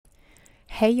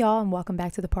Hey y'all, and welcome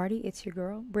back to the party. It's your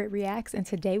girl BrittReacts, and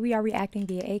today we are reacting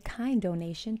via a kind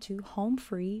donation to Home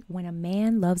Free When a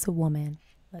Man Loves a Woman.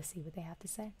 Let's see what they have to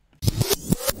say.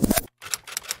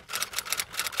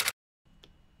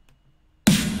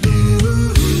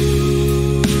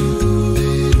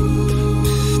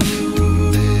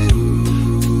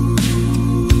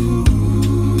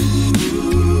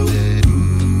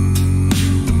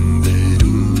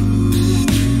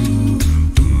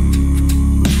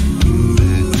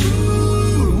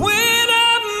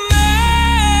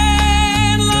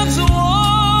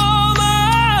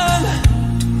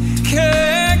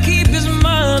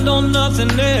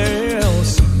 Nothing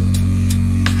else.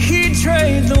 He'd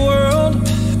trade the world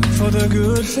for the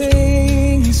good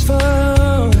things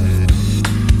found.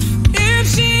 If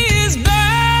she is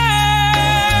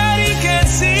bad, he can't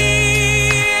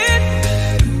see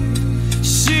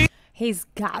it. He's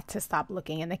got to stop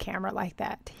looking in the camera like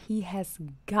that. He has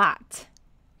got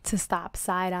to stop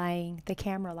side-eyeing the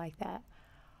camera like that.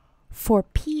 For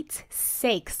Pete's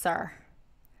sake, sir.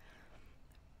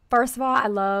 First of all, I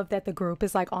love that the group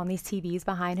is like on these TVs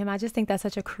behind him. I just think that's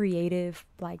such a creative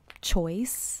like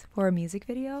choice for a music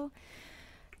video.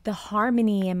 The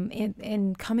harmony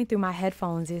and coming through my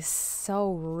headphones is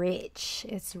so rich.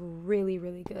 It's really,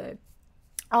 really good.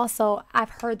 Also, I've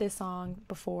heard this song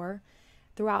before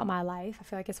throughout my life. I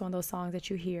feel like it's one of those songs that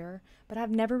you hear, but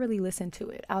I've never really listened to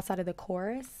it outside of the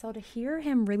chorus. So to hear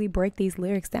him really break these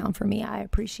lyrics down for me, I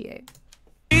appreciate.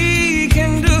 He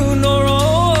can do no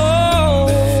wrong.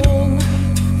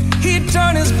 He'd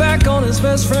turn his back on his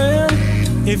best friend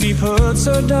if he puts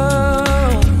her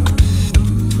down.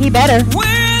 He better.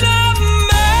 When a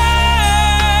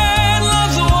man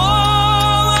loves a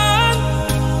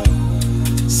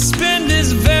woman, spend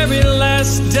his very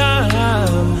last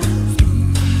dime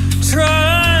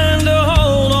trying to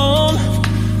hold on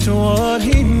to what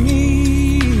he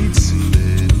needs.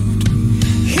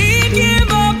 He'd give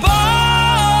up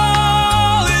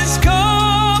all his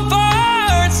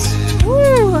comforts.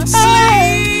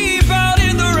 Sleep out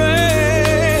in the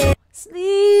rain.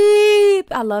 Sleep.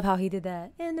 I love how he did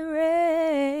that. In the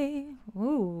rain.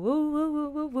 Woo, woo, woo,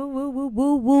 woo, woo, woo, woo,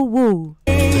 woo, woo, woo.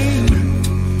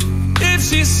 If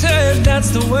she said that's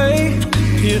the way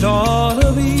it ought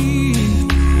to be.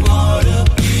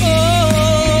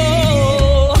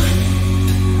 Oh,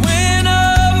 when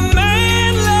a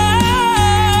man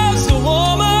loves a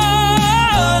woman,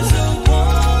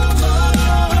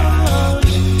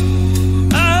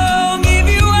 I'll give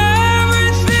you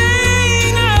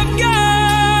everything I've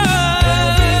got.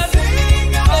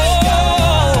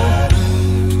 Oh,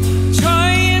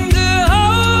 trying to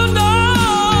hold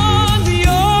on to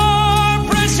your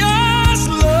precious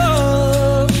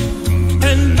love.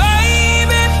 And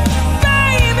baby,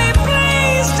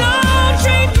 please don't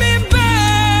treat me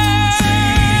bad.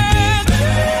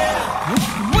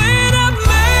 When a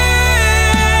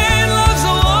man loves a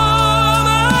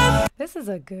woman. This is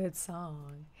a good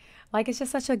song. Like, it's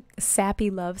just such a sappy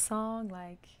love song.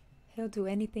 Like, he'll do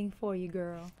anything for you,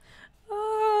 girl.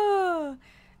 Oh.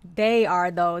 They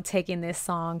are, though, taking this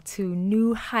song to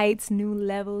new heights, new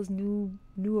levels, new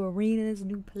arenas,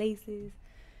 new places.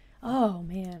 Oh,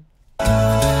 man.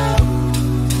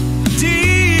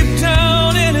 Deep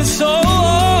down in his soul,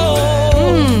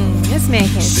 This man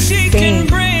can she sing. can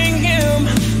bring him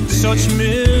such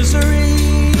misery.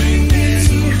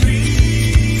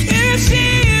 If she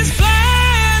is planning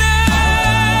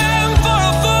for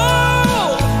a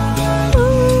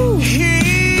fool,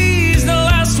 he's the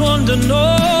last one to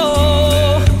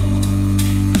know.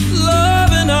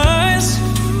 Love and eyes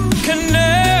can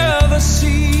never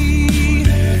see.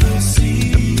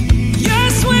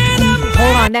 Yes, when a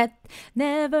Hold on, that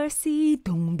never see.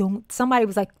 Dum, dum. Somebody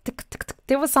was like, tick, tick, tick.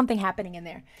 There was something happening in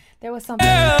there. There was something.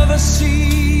 never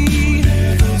see.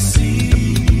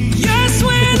 Yes,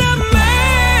 when a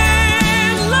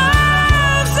man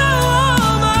loves a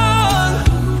woman,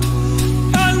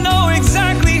 I know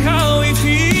exactly how he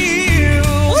feels.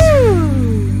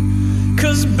 Woo!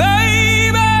 'Cause baby,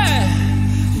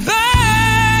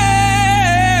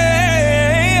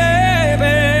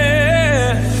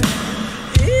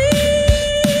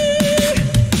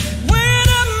 when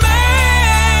a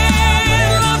man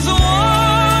loves a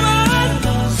woman,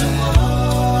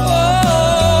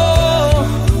 oh,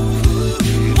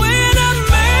 when a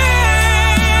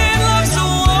man loves a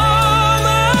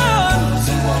woman,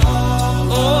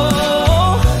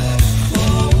 oh,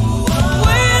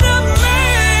 when a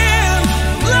man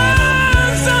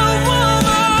loves a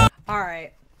woman. All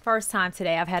right. First time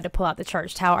today I've had to pull out the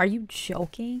church towel. Are you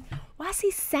joking? Why is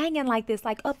he singing like this?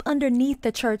 Like up underneath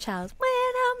the church house. When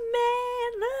a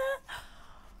man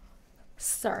loves...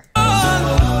 sir.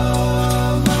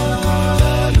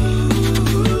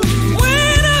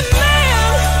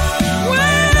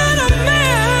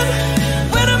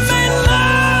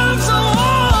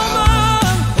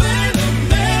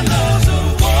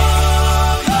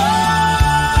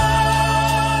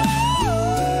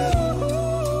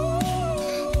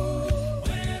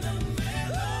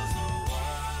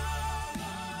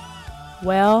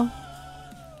 Well,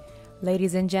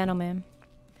 ladies and gentlemen,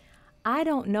 I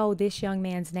don't know this young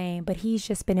man's name, but he's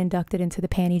just been inducted into the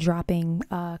panty dropping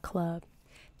club.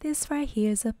 This right here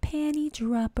is a panty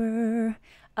dropper.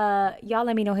 Y'all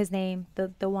let me know his name,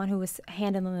 the one who was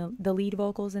handling the lead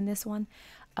vocals in this one,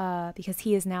 because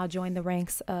he has now joined the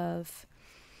ranks of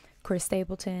Chris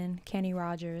Stapleton, Kenny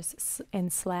Rogers,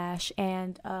 and Slash,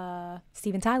 and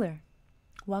Steven Tyler.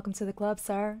 Welcome to the club,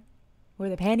 sir, where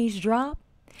the panties drop.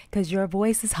 Because your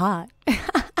voice is hot.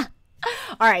 All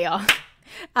right, y'all.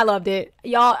 I loved it.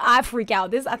 Y'all, I freak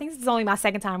out. I think this is only my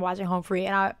second time watching Home Free,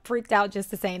 and I freaked out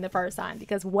just the same the first time.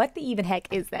 Because what the even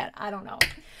heck is that? I don't know.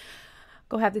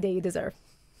 Go have the day you deserve.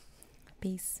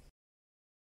 Peace.